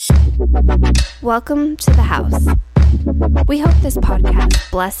Welcome to the house. We hope this podcast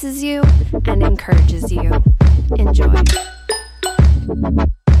blesses you and encourages you. Enjoy. Thank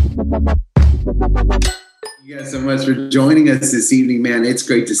you guys so much for joining us this evening, man. It's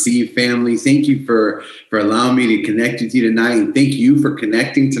great to see you, family. Thank you for allowing me to connect with you tonight. And thank you for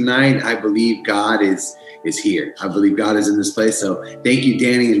connecting tonight. I believe God is here. I believe God is in this place. So thank you,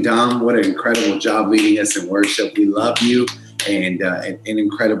 Danny and Dom. What an incredible job leading us in worship. We love you. And an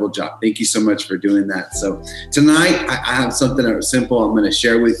incredible job. Thank you so much for doing that. So tonight I have something simple I'm going to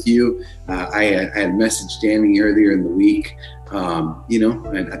share with you. I had messaged Danny earlier in the week,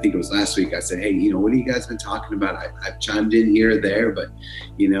 and I think it was last week. I said, hey, what have you guys been talking about? I've chimed in here or there, but,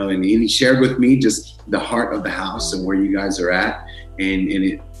 and he shared with me just the heart of the house and where you guys are at.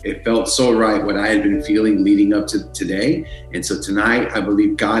 And it felt so right what I had been feeling leading up to today. And so tonight, I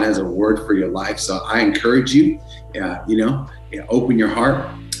believe God has a word for your life. So I encourage you, open your heart,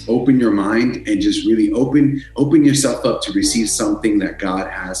 open your mind, and just really open yourself up to receive something that God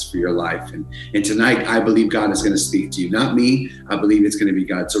has for your life. And tonight, I believe God is going to speak to you, not me. I believe it's going to be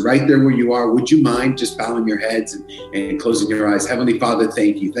God. So right there where you are, would you mind just bowing your heads and closing your eyes? Heavenly Father,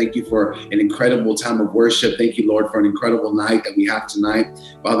 thank you. Thank you for an incredible time of worship. Thank you, Lord, for an incredible night that we have tonight,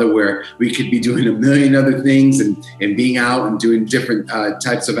 Father, where we could be doing a million other things and being out and doing different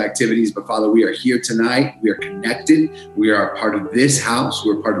types of activities. But Father, we are here tonight. We are connected. We are a part of this house.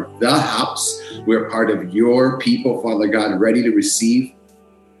 We're part of the house. We're part of your people, Father God, ready to receive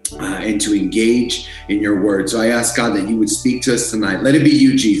and to engage in your word. So I ask, God, that you would speak to us tonight. Let it be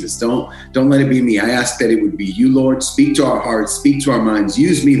you, Jesus. Don't let it be me. I ask that it would be you, Lord. Speak to our hearts, speak to our minds.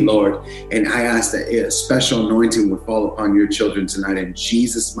 Use me, Lord. And I ask that a special anointing would fall upon your children tonight. In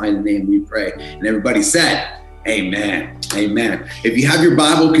Jesus' mighty name we pray. And everybody said, amen. Amen. If you have your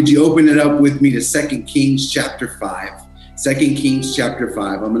Bible, could you open it up with me to 2 Kings chapter 5? 2 Kings chapter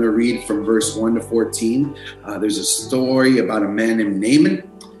 5. I'm going to read from verse 1 to 14. There's a story about a man named Naaman.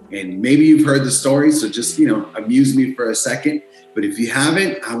 And maybe you've heard the story, so just, amuse me for a second. But if you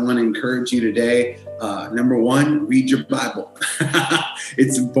haven't, I want to encourage you today. Number one, read your Bible.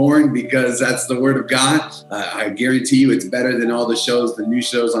 It's important because that's the word of God. I guarantee you it's better than all the new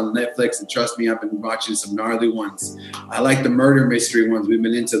shows on Netflix. And trust me, I've been watching some gnarly ones. I like the murder mystery ones. We've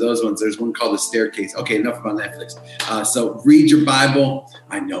been into those ones. There's one called The Staircase. Okay, enough about Netflix. So read your Bible.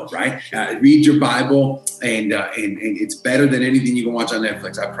 I know, right? Read your Bible, and it's better than anything you can watch on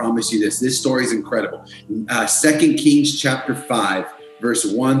Netflix. I promise you this. This story is incredible. 2 Kings chapter 5. Verse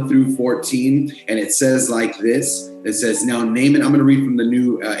 1 through 14, and it says like this. It says, now Naaman, I'm going to read from the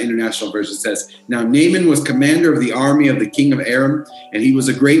New International Version. It says, now Naaman was commander of the army of the king of Aram, and he was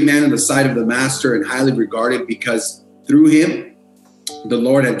a great man in the sight of the master and highly regarded because through him, the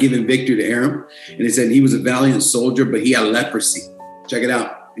Lord had given victory to Aram. And it said he was a valiant soldier, but he had leprosy. Check it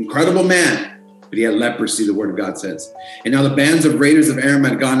out. Incredible man, but he had leprosy, the word of God says. And now the bands of raiders of Aram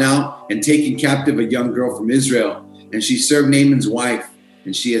had gone out and taken captive a young girl from Israel, and she served Naaman's wife.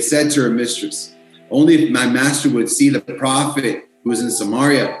 And she had said to her mistress, only if my master would see the prophet who was in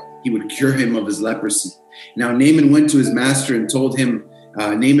Samaria, he would cure him of his leprosy. Now Naaman went to his master and told him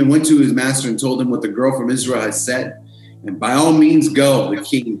what the girl from Israel had said. And by all means go, the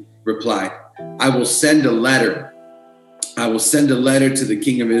king replied. I will send a letter to the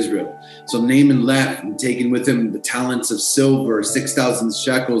king of Israel. So Naaman left, and taking with him the talents of silver, 6,000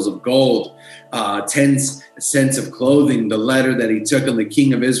 shekels of gold, 10 cents of clothing, the letter that he took, and the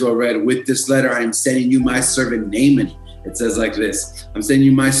king of Israel read, with this letter, I am sending you my servant Naaman. It says like this, I'm sending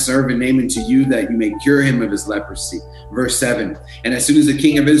you my servant Naaman to you that you may cure him of his leprosy. Verse 7, and as soon as the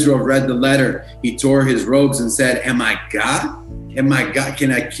king of Israel read the letter, he tore his robes and said, Am I God?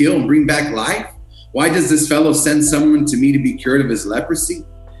 Can I kill and bring back life? Why does this fellow send someone to me to be cured of his leprosy?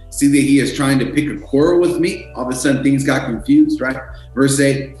 See that he is trying to pick a quarrel with me? All of a sudden things got confused, right? Verse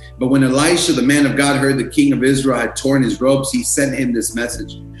 8, but when Elisha, the man of God, heard the king of Israel had torn his robes, he sent him this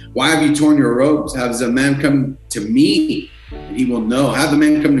message. Why have you torn your robes? Have a man come to me and he will know. Have the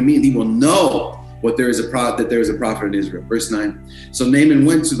man come to me and he will know that there is a prophet in Israel. Verse 9, so Naaman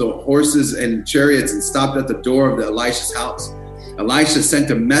went to the horses and chariots and stopped at the door of Elisha's house. Elisha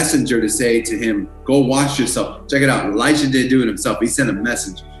sent a messenger to say to him, go wash yourself. Check it out. Elisha didn't do it himself. He sent a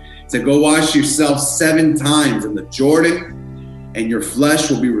messenger. He said, go wash yourself 7 times in the Jordan, and your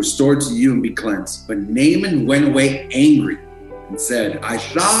flesh will be restored to you and be cleansed. But Naaman went away angry and said, I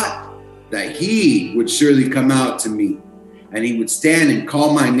thought that he would surely come out to me, and he would stand and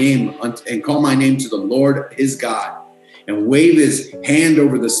call my name to the Lord his God, and wave his hand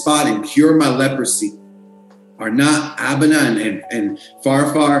over the spot and cure my leprosy. Are not Abana and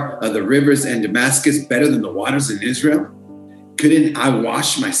Pharpar, the rivers and Damascus better than the waters in Israel? Couldn't I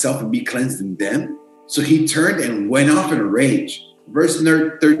wash myself and be cleansed in them? So he turned and went off in a rage. Verse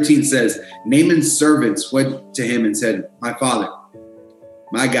 13 says, Naaman's servants went to him and said, my father,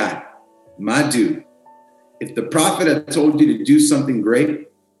 my God, my dude, if the prophet had told you to do something great,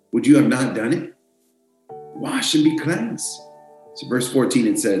 would you have not done it? Wash and be cleansed. So verse 14,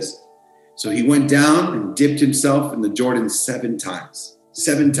 it says, so he went down and dipped himself in the Jordan 7 times.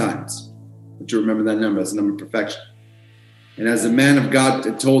 7 times. Don't you remember that number? That's the number of perfection. And as the man of God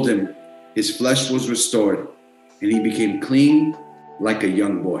had told him, his flesh was restored and he became clean like a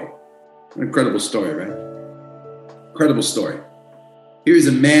young boy. An incredible story, right? Incredible story. Here's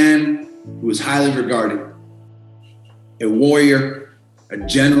a man who was highly regarded, a warrior, a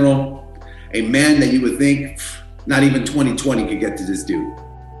general, a man that you would think not even 2020 could get to this dude.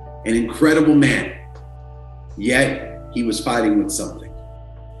 An incredible man, yet he was fighting with something.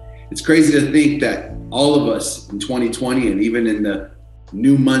 It's crazy to think that all of us in 2020 and even in the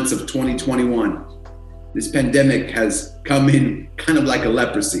new months of 2021, this pandemic has come in kind of like a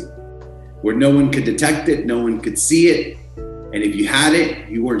leprosy, where no one could detect it, no one could see it. And if you had it,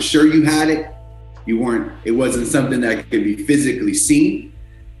 you weren't sure you had it. It wasn't something that could be physically seen,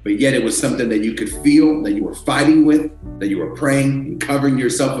 but yet it was something that you could feel, that you were fighting with, that you were praying and covering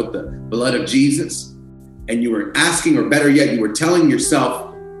yourself with the blood of Jesus. And you were asking, or better yet, you were telling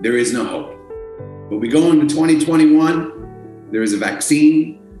yourself, there is no hope. But we go into 2021, there is a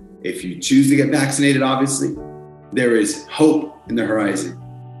vaccine. If you choose to get vaccinated, obviously, there is hope in the horizon.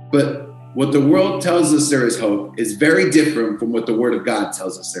 But what the world tells us there is hope is very different from what the Word of God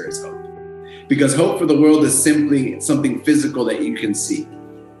tells us there is hope. Because hope for the world is simply something physical that you can see.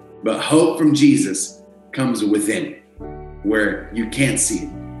 But hope from Jesus comes within, where you can't see it,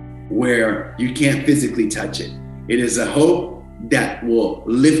 where you can't physically touch it. It is a hope that will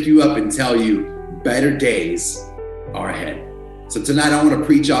lift you up and tell you better days are ahead. So tonight I want to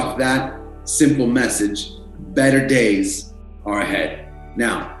preach off that simple message. Better days are ahead.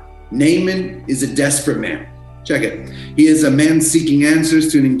 Now, Naaman is a desperate man. Check it. He is a man seeking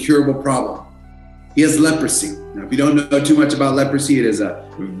answers to an incurable problem. He has leprosy. Now, if you don't know too much about leprosy, it is a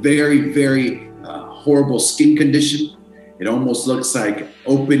very, very horrible skin condition. It almost looks like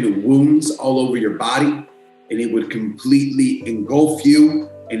open wounds all over your body, and it would completely engulf you,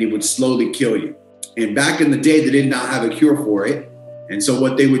 and it would slowly kill you. And back in the day, they did not have a cure for it. And so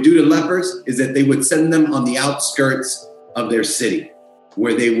what they would do to lepers is that they would send them on the outskirts of their city,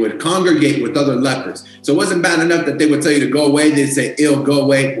 where they would congregate with other lepers. So it wasn't bad enough that they would tell you to go away. They'd say, ill, go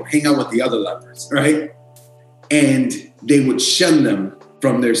away, we'll hang out with the other lepers, right? And they would shun them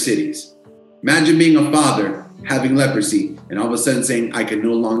from their cities. Imagine being a father having leprosy and all of a sudden saying, I can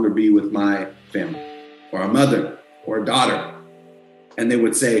no longer be with my family, or a mother, or a daughter. And they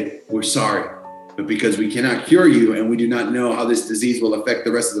would say, we're sorry, but because we cannot cure you and we do not know how this disease will affect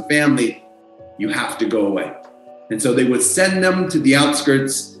the rest of the family, you have to go away. And so they would send them to the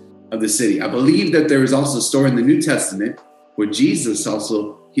outskirts of the city. I believe that there is also a story in the New Testament where Jesus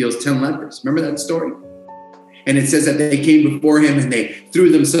also heals 10 lepers. Remember that story? And it says that they came before him and they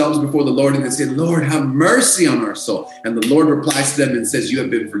threw themselves before the Lord and they said, Lord, have mercy on our soul. And the Lord replies to them and says, you have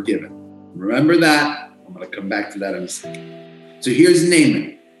been forgiven. Remember that? I'm going to come back to that in a second. So here's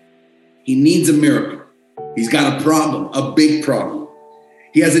Naaman. He needs a miracle. He's got a problem, a big problem.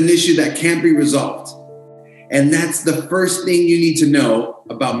 He has an issue that can't be resolved. And that's the first thing you need to know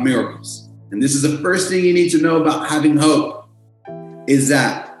about miracles. And this is the first thing you need to know about having hope, is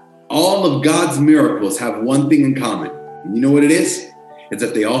that all of God's miracles have one thing in common. And you know what it is? It's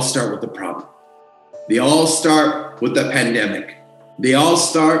that they all start with a problem. They all start with a pandemic. They all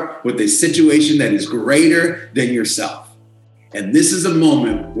start with a situation that is greater than yourself. And this is a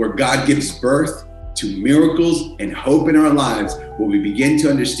moment where God gives birth to miracles and hope in our lives, where we begin to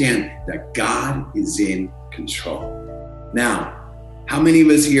understand that God is in control. Now, how many of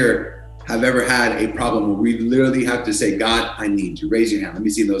us here have ever had a problem where we literally have to say, God, I need you? Raise your hand. Let me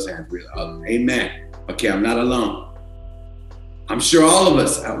see those hands. Amen. Okay, I'm not alone. I'm sure all of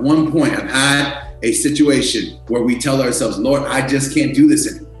us at one point have had a situation where we tell ourselves, Lord, I just can't do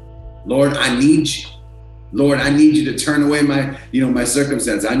this anymore. Lord, I need you. Lord, I need you to turn away my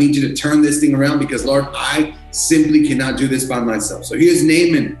circumstance. I need you to turn this thing around because, Lord, I simply cannot do this by myself. So here's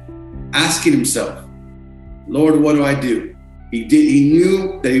Naaman asking himself, Lord, what do I do? He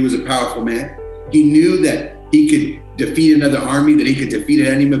knew that he was a powerful man. He knew that he could defeat another army, that he could defeat an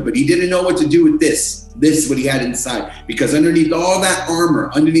enemy, but he didn't know what to do with this what he had inside. Because underneath all that armor,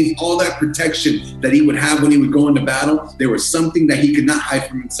 underneath all that protection that he would have when he would go into battle, there was something that he could not hide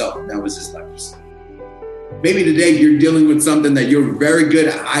from himself, and that was his leprosy. Maybe today you're dealing with something that you're very good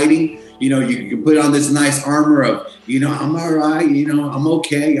at hiding. You can put on this nice armor of, I'm all right. I'm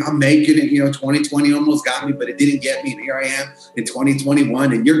okay. I'm making it. 2020 almost got me, but it didn't get me. And here I am in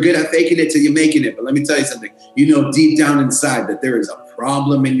 2021. And you're good at faking it till you're making it. But let me tell you something. Deep down inside that there is a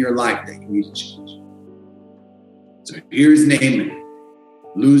problem in your life that you need to change. So here's Naaman,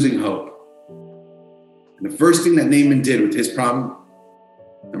 losing hope. And the first thing that Naaman did with his problem,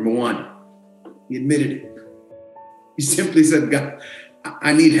 number one, he admitted it. He simply said, God,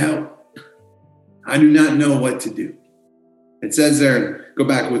 I need help. I do not know what to do. It says there, go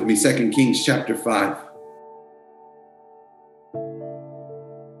back with me, 2 Kings chapter 5,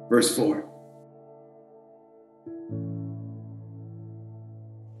 verse 4.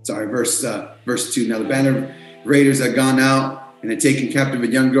 Sorry, verse 2. Now the band of raiders had gone out and had taken captive a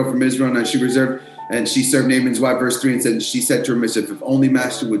young girl from Israel, and she served Naaman's wife. Verse 3, and said, she said to her mistress, if only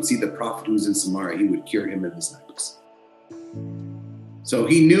master would see the prophet who was in Samaria, he would cure him of his leprosy. So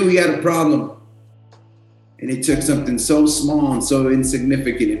he knew he had a problem. And it took something so small and so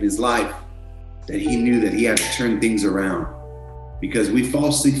insignificant in his life that he knew that he had to turn things around. Because we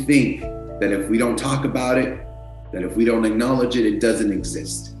falsely think that if we don't talk about it, that if we don't acknowledge it, it doesn't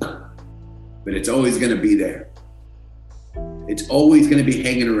exist. But it's always going to be there. It's always going to be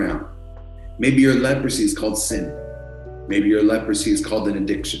hanging around. Maybe your leprosy is called sin. Maybe your leprosy is called an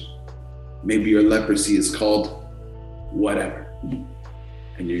addiction. Maybe your leprosy is called whatever.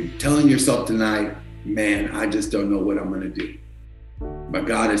 And you're telling yourself tonight, man, I just don't know what I'm going to do. But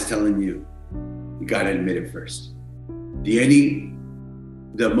God is telling you, you got to admit it first.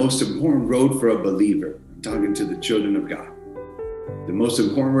 The most important road for a believer, I'm talking to the children of God, the most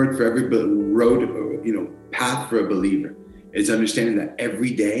important road for every path for a believer is understanding that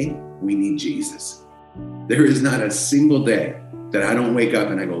every day we need Jesus. There is not a single day that I don't wake up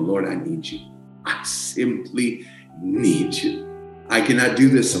and I go, Lord, I need you. I simply need you. I cannot do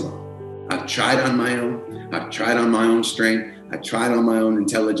this alone. I've tried on my own. I've tried on my own strength. I tried on my own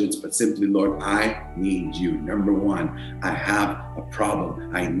intelligence, but simply, Lord, I need you. Number one, I have a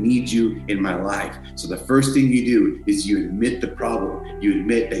problem. I need you in my life. So the first thing you do is you admit the problem. You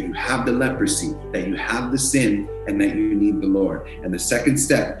admit that you have the leprosy, that you have the sin, and that you need the Lord. And the second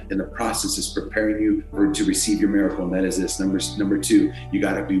step in the process is preparing you to receive your miracle. And that is this. Number two, you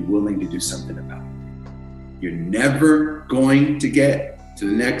got to be willing to do something about it. You're never going to get to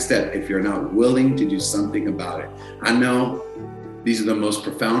the next step if you're not willing to do something about it. I know these are the most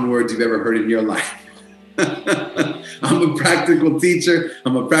profound words you've ever heard in your life. I'm a practical teacher.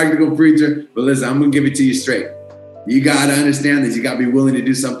 I'm a practical preacher. But listen, I'm going to give it to you straight. You got to understand this. You got to be willing to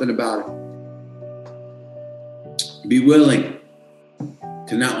do something about it. Be willing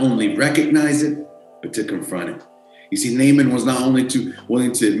to not only recognize it, but to confront it. You see, Naaman was not only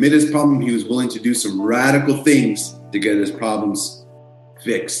willing to admit his problem, he was willing to do some radical things to get his problems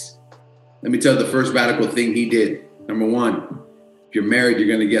fixed. Let me tell you the first radical thing he did. Number one, if you're married, you're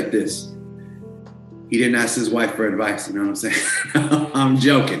going to get this. He didn't ask his wife for advice. You know what I'm saying? I'm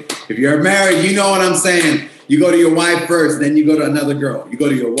joking. If you're married, you know what I'm saying. You go to your wife first, then you go to another girl. You go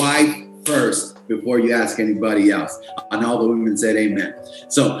to your wife first before you ask anybody else. And all the women said amen.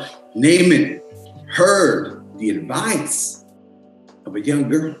 So Naaman heard the advice of a young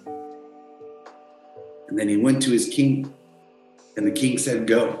girl. And then he went to his king. And the king said,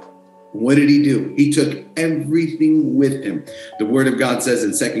 go. What did he do? He took everything with him. The word of God says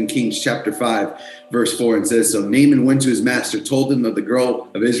in 2 Kings chapter 5, verse 4, and says, so Naaman went to his master, told him that the girl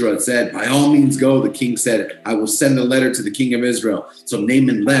of Israel had said, by all means go. The king said, I will send a letter to the king of Israel. So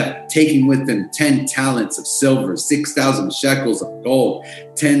Naaman left, taking with him 10 talents of silver, 6,000 shekels of gold,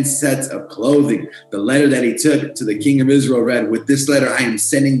 10 sets of clothing. The letter that he took to the king of Israel read, with this letter, I am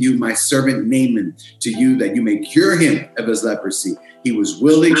sending you my servant Naaman to you that you may cure him of his leprosy. He was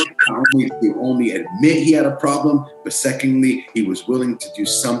willing to only admit he had a problem, but secondly, he was willing to do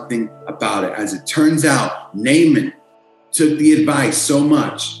something about it. As it turns out, Naaman took the advice so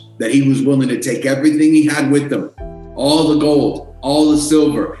much that he was willing to take everything he had with him, all the gold, all the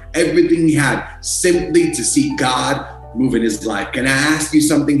silver, everything he had, simply to see God move in his life. Can I ask you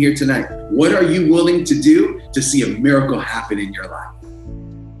something here tonight? What are you willing to do to see a miracle happen in your life?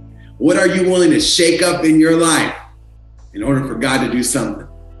 What are you willing to shake up in your life in order for God to do something?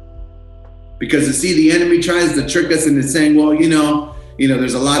 Because you see, the enemy tries to trick us into saying, well,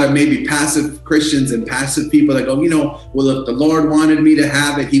 there's a lot of maybe passive Christians and passive people that go, well, if the Lord wanted me to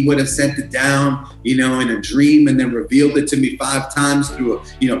have it, he would have sent it down, in a dream and then revealed it to me 5 times through,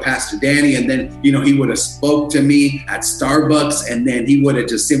 Pastor Danny. And then, he would have spoke to me at Starbucks and then he would have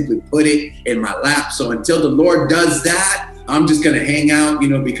just simply put it in my lap. So until the Lord does that, I'm just going to hang out,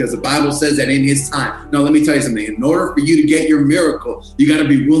 because the Bible says that in his time. No, let me tell you something. In order for you to get your miracle, you got to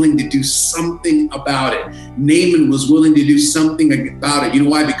be willing to do something about it. Naaman was willing to do something about it. You know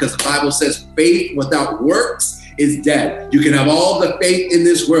why? Because the Bible says faith without works is dead. You can have all the faith in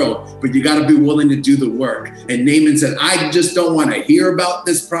this world, but you got to be willing to do the work. And Naaman said, I just don't want to hear about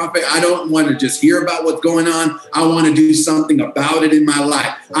this prophet. I don't want to just hear about what's going on. I want to do something about it in my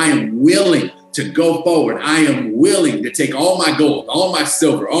life. I am willing to go forward. I am willing to take all my gold, all my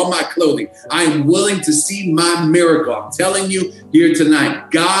silver, all my clothing. I am willing to see my miracle. I'm telling you here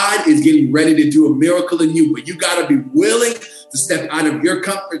tonight, God is getting ready to do a miracle in you, but you got to be willing to step out of your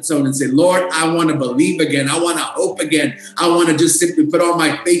comfort zone and say, Lord, I want to believe again. I want to hope again. I want to just simply put all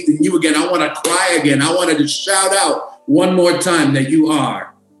my faith in you again. I want to cry again. I want to just shout out one more time that you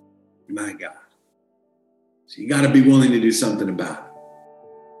are my God. So you got to be willing to do something about it.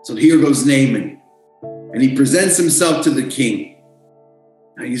 So here goes Naaman, and he presents himself to the king.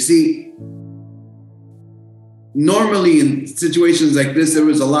 Now you see, normally in situations like this, there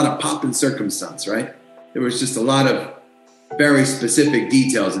was a lot of pomp and circumstance, right? There was just a lot of very specific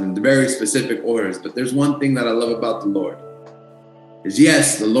details and very specific orders. But there's one thing that I love about the Lord is,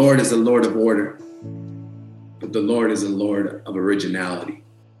 yes, the Lord is a Lord of order, but the Lord is a Lord of originality.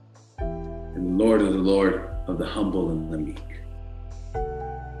 And the Lord is the Lord of the humble and the meek.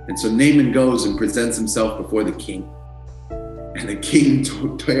 And so Naaman goes and presents himself before the king. And the king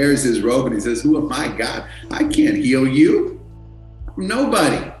tears his robe and he says, who am I, God? I can't heal you. I'm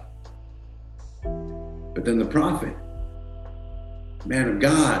nobody. But then the prophet, man of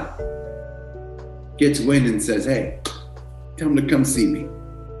God, gets wind and says, hey, tell him to come see me.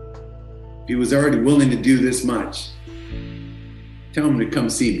 If he was already willing to do this much, tell him to come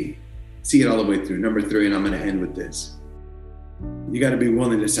see me. See it all the way through. Number 3, and I'm going to end with this. You got to be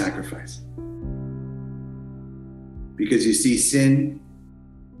willing to sacrifice. Because you see, sin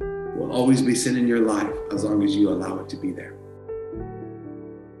will always be sin in your life as long as you allow it to be there.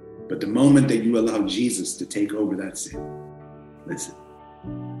 But the moment that you allow Jesus to take over that sin, listen,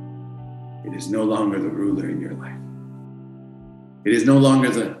 it is no longer the ruler in your life. It is no longer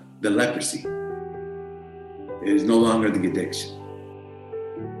the leprosy. It is no longer the addiction.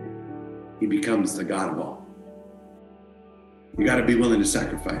 He becomes the God of all. You got to be willing to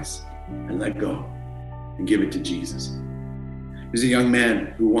sacrifice and let go and give it to Jesus. There's a young man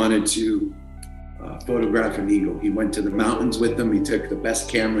who wanted to photograph an eagle. He went to the mountains with them. He took the best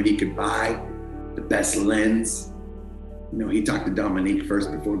camera he could buy, the best lens. He talked to Dominique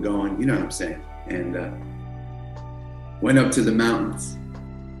first before going, you know what I'm saying? And went up to the mountains.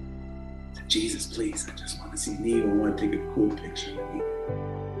 Said, Jesus, please, I just want to see an eagle. I want to take a cool picture of an eagle.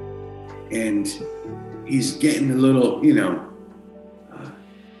 And he's getting a little,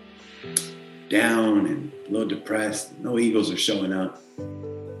 down and a little depressed. No eagles are showing up.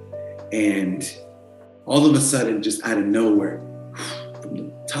 And all of a sudden, just out of nowhere, from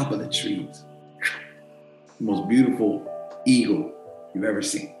the top of the trees, the most beautiful eagle you've ever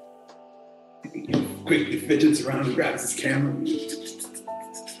seen. And he quickly fidgets around and grabs his camera.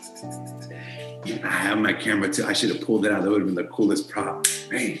 I have my camera too. I should have pulled it out. That would have been the coolest prop.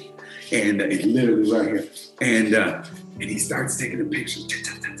 Man. And it's literally right here. And he starts taking a picture.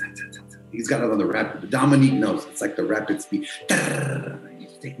 He's got it on the rapid. Dominique knows. It's like the rapid speed.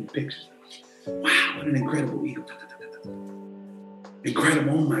 He's taking pictures. Wow, what an incredible eagle.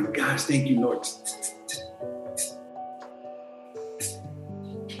 Incredible. Oh my gosh, thank you, Lord.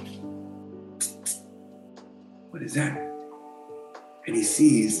 What is that? And he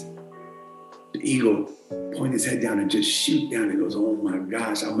sees the eagle point his head down and just shoot down. He goes, oh my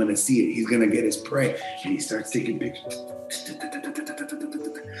gosh, I'm going to see it. He's going to get his prey. And he starts taking pictures.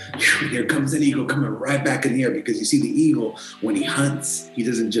 Here comes an eagle coming right back in the air, because you see the eagle, when he hunts, he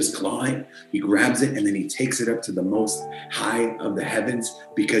doesn't just claw it. He grabs it and then he takes it up to the most high of the heavens,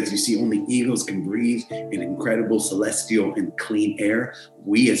 because you see only eagles can breathe in incredible celestial and clean air.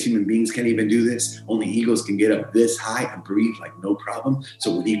 We as human beings can't even do this. Only eagles can get up this high and breathe like no problem.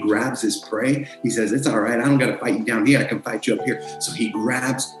 So when he grabs his prey, he says, it's all right. I don't got to fight you down here. I can fight you up here. So he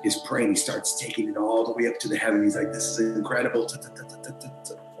grabs his prey and he starts taking it all the way up to the heaven. He's like, this is incredible.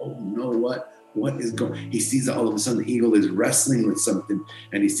 Oh no, what is going? He sees that all of a sudden the eagle is wrestling with something,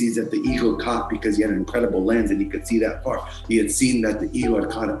 and he sees that the eagle caught, because he had an incredible lens and he could see that far. He had seen that the eagle had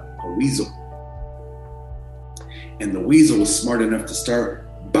caught a weasel. And the weasel was smart enough to start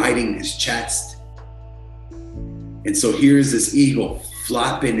biting his chest. And so here's this eagle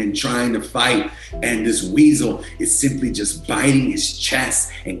flopping and trying to fight, and this weasel is simply just biting his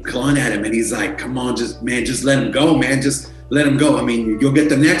chest and clawing at him. And he's like, come on, just let him go, man. Just let him go. I mean, you'll get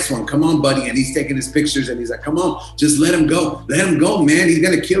the next one. Come on, buddy. And he's taking his pictures and he's like, come on, just let him go. Let him go, man. He's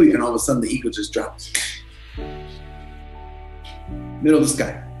going to kill you. And all of a sudden the eagle just drops. Middle of the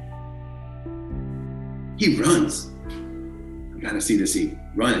sky. He runs. I got to see this eagle.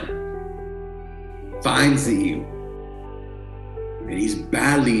 Running. Finds the eagle. And he's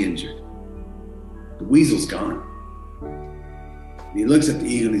badly injured. The weasel's gone. And he looks at the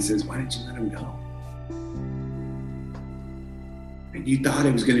eagle and he says, why didn't you let him go? And you thought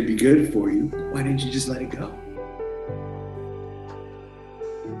it was going to be good for you. Why didn't you just let it go?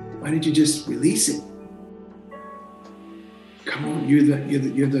 Why didn't you just release it? Come on, you're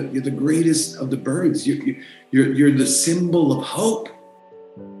the greatest of the birds. You're the symbol of hope.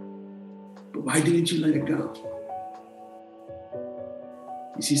 But why didn't you let it go?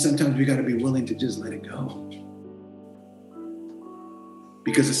 You see, sometimes we got to be willing to just let it go.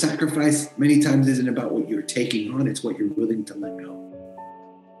 Because the sacrifice many times isn't about what you're taking on, it's what you're willing to let go.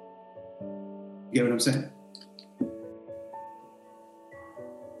 You get what I'm saying?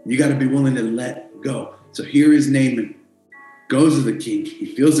 You got to be willing to let go. So here is Naaman. Goes to the king. He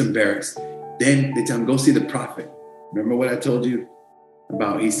feels embarrassed. Then they tell him, go see the prophet. Remember what I told you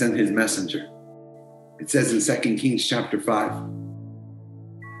about? He sent his messenger. It says in 2 Kings chapter 5,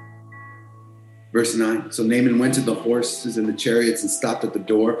 verse 9. So Naaman went to the horses and the chariots and stopped at the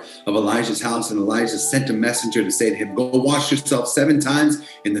door of Elijah's house. And Elijah sent a messenger to say to him, go wash yourself 7 times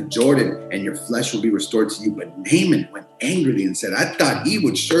in the Jordan and your flesh will be restored to you. But Naaman went angrily and said, I thought he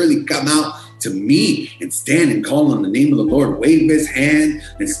would surely come out to me and stand and call on the name of the Lord, wave his hand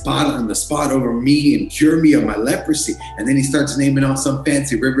and spot on the spot over me and cure me of my leprosy. And then he starts naming off some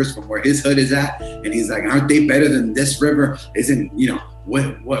fancy rivers from where his hood is at. And he's like, aren't they better than this river? Isn't,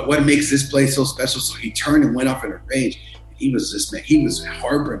 what makes this place so special? So he turned and went off in a rage. He was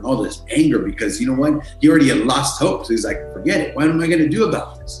harboring all this anger because you know what? He already had lost hope. So he's like, forget it. What am I going to do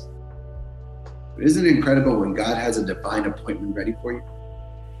about this? But isn't it incredible when God has a divine appointment ready for you?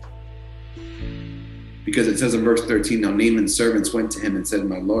 Because it says in verse 13, now Naaman's servants went to him and said,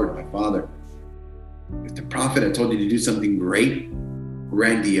 my Lord, my father, if the prophet had told you to do something great,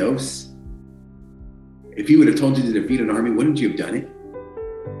 grandiose, if he would have told you to defeat an army, wouldn't you have done it?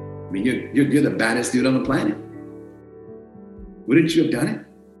 I mean, you're the baddest dude on the planet. Wouldn't you have done it?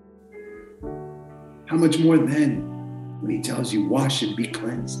 How much more then when he tells you, wash and be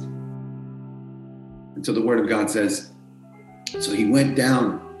cleansed? And so the word of God says, so he went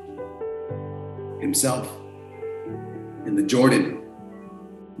down himself in the Jordan,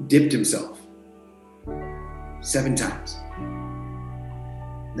 dipped himself 7 times.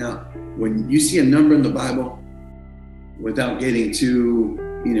 Now, when you see a number in the Bible, without getting too,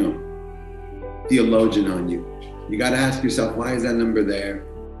 theologian on you, you got to ask yourself, why is that number there?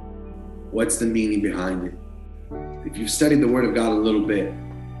 What's the meaning behind it? If you've studied the Word of God a little bit,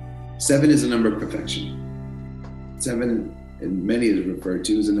 7 is a number of perfection. 7, and many is referred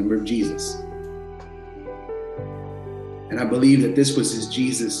to as a number of Jesus. And I believe that this was his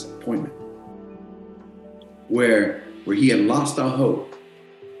Jesus appointment, where he had lost all hope.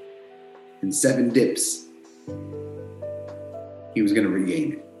 In 7 dips, he was going to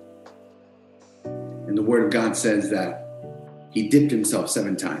regain it. And the Word of God says that he dipped himself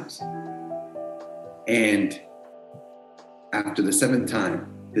 7 times. And after the 7th time,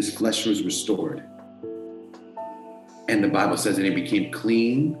 his flesh was restored. And the Bible says that he became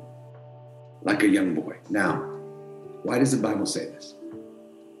clean like a young boy. Now, why does the Bible say this?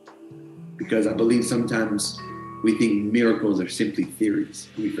 Because I believe sometimes we think miracles are simply theories.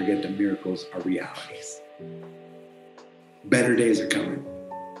 We forget that miracles are realities. Better days are coming.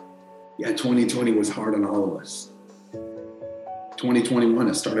 Yeah, 2020 was hard on all of us. 2021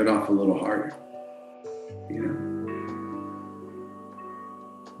 has started off a little harder.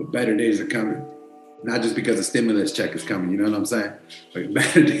 But better days are coming. Not just because a stimulus check is coming, you know what I'm saying? But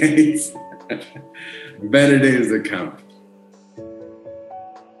better days. Better days are coming.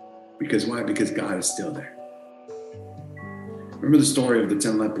 Because why? Because God is still there. Remember the story of the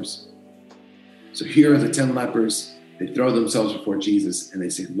 10 lepers? So here are the 10 lepers. They throw themselves before Jesus and they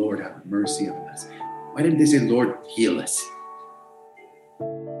say, Lord, have mercy on us. Why didn't they say, Lord, heal us?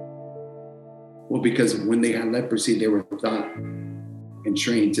 Well, because when they had leprosy, they were taught and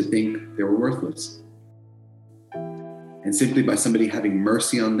trained to think they were worthless. And simply by somebody having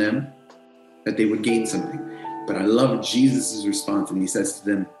mercy on them, that they would gain something. But I love Jesus' response, and he says to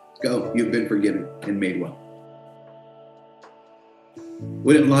them, go, you've been forgiven and made well.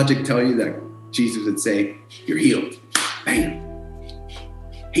 Wouldn't logic tell you that Jesus would say, you're healed? Bam.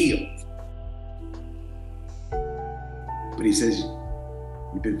 Healed. But he says,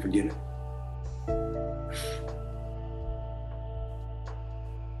 you've been forgiven.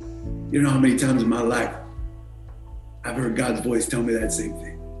 You know how many times in my life I've heard God's voice tell me that same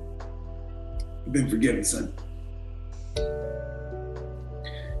thing. You've been forgiven, son.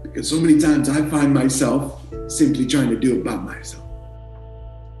 Because so many times I find myself simply trying to do it by myself.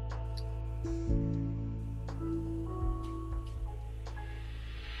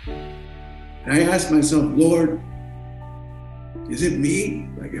 And I ask myself, Lord, is it me?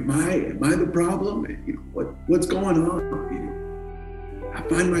 Like, am I the problem? You know, what's going on? You know, I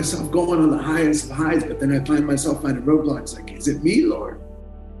find myself going on the highest of highs, but then I find myself finding roadblocks. Like, is it me, Lord?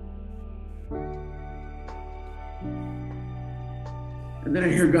 And then I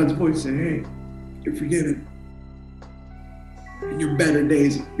hear God's voice say, hey, you're forgiven. And your better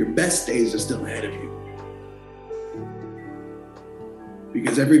days, your best days are still ahead of you.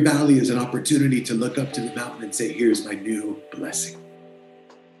 Because every valley is an opportunity to look up to the mountain and say, here's my new blessing.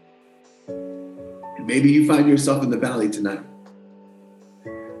 And maybe you find yourself in the valley tonight.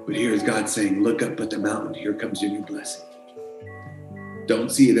 But here's God saying, look up at the mountain. Here comes your new blessing.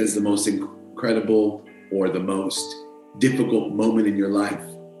 Don't see it as the most incredible or the most difficult moment in your life.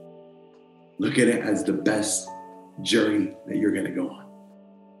 Look at it as the best journey that you're going to go on.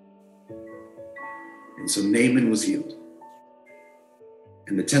 And so Naaman was healed.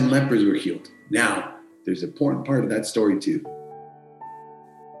 And the 10 lepers were healed. Now, there's an important part of that story too.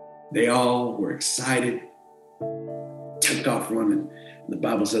 They all were excited, took off running. And the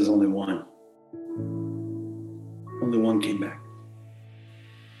Bible says only one came back.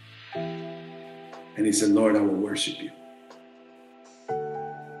 And he said, Lord, I will worship you.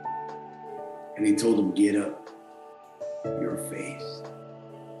 And he told him, get up. Your faith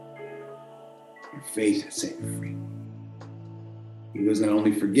has set you free. He was not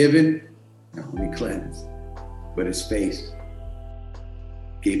only forgiven, not only cleansed, but his faith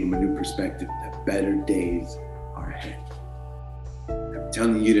gave him a new perspective that better days are ahead. I'm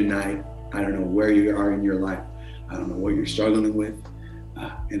telling you tonight, I don't know where you are in your life. I don't know what you're struggling with.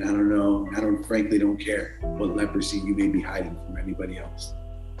 And I frankly don't care what leprosy you may be hiding from anybody else.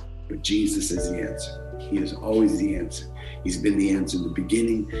 But Jesus is the answer. He is always the answer. He's been the answer in the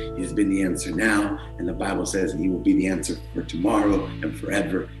beginning. He's been the answer now. And the Bible says he will be the answer for tomorrow and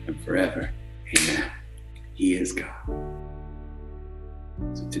forever and forever. Amen. He is God.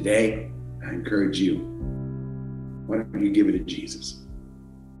 So today, I encourage you, why don't you give it to Jesus?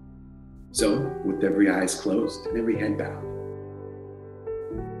 So, with every eyes closed and every head bowed,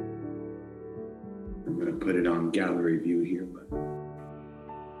 I'm going to put it on gallery view here, but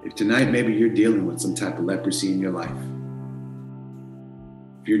if tonight maybe you're dealing with some type of leprosy in your life,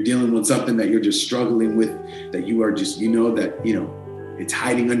 if you're dealing with something that you're just struggling with, that you are just, it's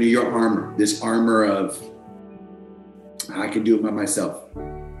hiding under your armor, this armor of, I can do it by myself.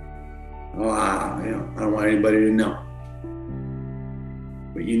 Oh, I don't want anybody to know.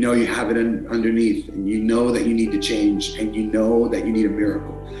 But you have it underneath, and you know that you need to change, and you know that you need a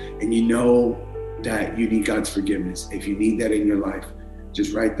miracle, and you know that you need God's forgiveness. If you need that in your life,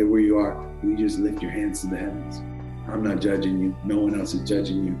 just right there where you are, you just lift your hands to the heavens. I'm not judging you. No one else is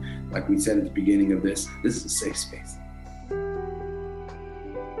judging you. Like we said at the beginning of this is a safe space.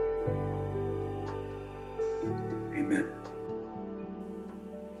 Amen.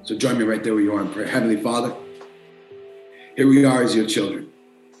 So join me right there where you are in prayer. Heavenly Father, here we are as your children.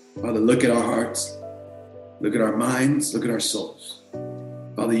 Father, look at our hearts. Look at our minds. Look at our souls.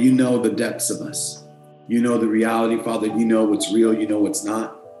 Father, you know the depths of us. You know the reality, Father. You know what's real. You know what's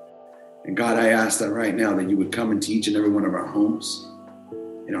not. And God, I ask that right now that you would come into each and every one of our homes,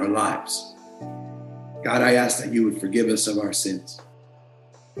 in our lives. God, I ask that you would forgive us of our sins.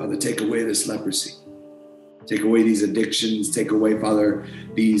 Father, take away this leprosy. Take away these addictions. Take away, Father,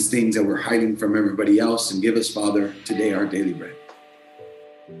 these things that we're hiding from everybody else. And give us, Father, today our daily bread.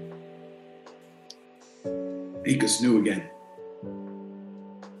 Make us new again.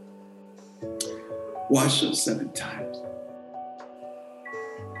 Wash us 7 times.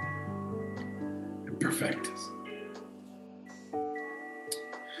 And perfect us.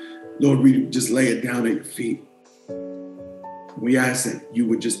 Lord, we just lay it down at your feet. We ask that you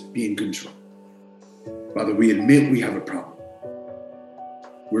would just be in control. Father, we admit we have a problem.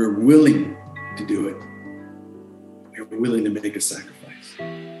 We're willing to do it. We're willing to make a sacrifice.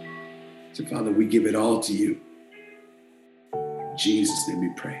 So, Father, we give it all to you. In Jesus' name we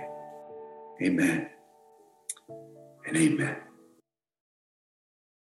pray. Amen and amen.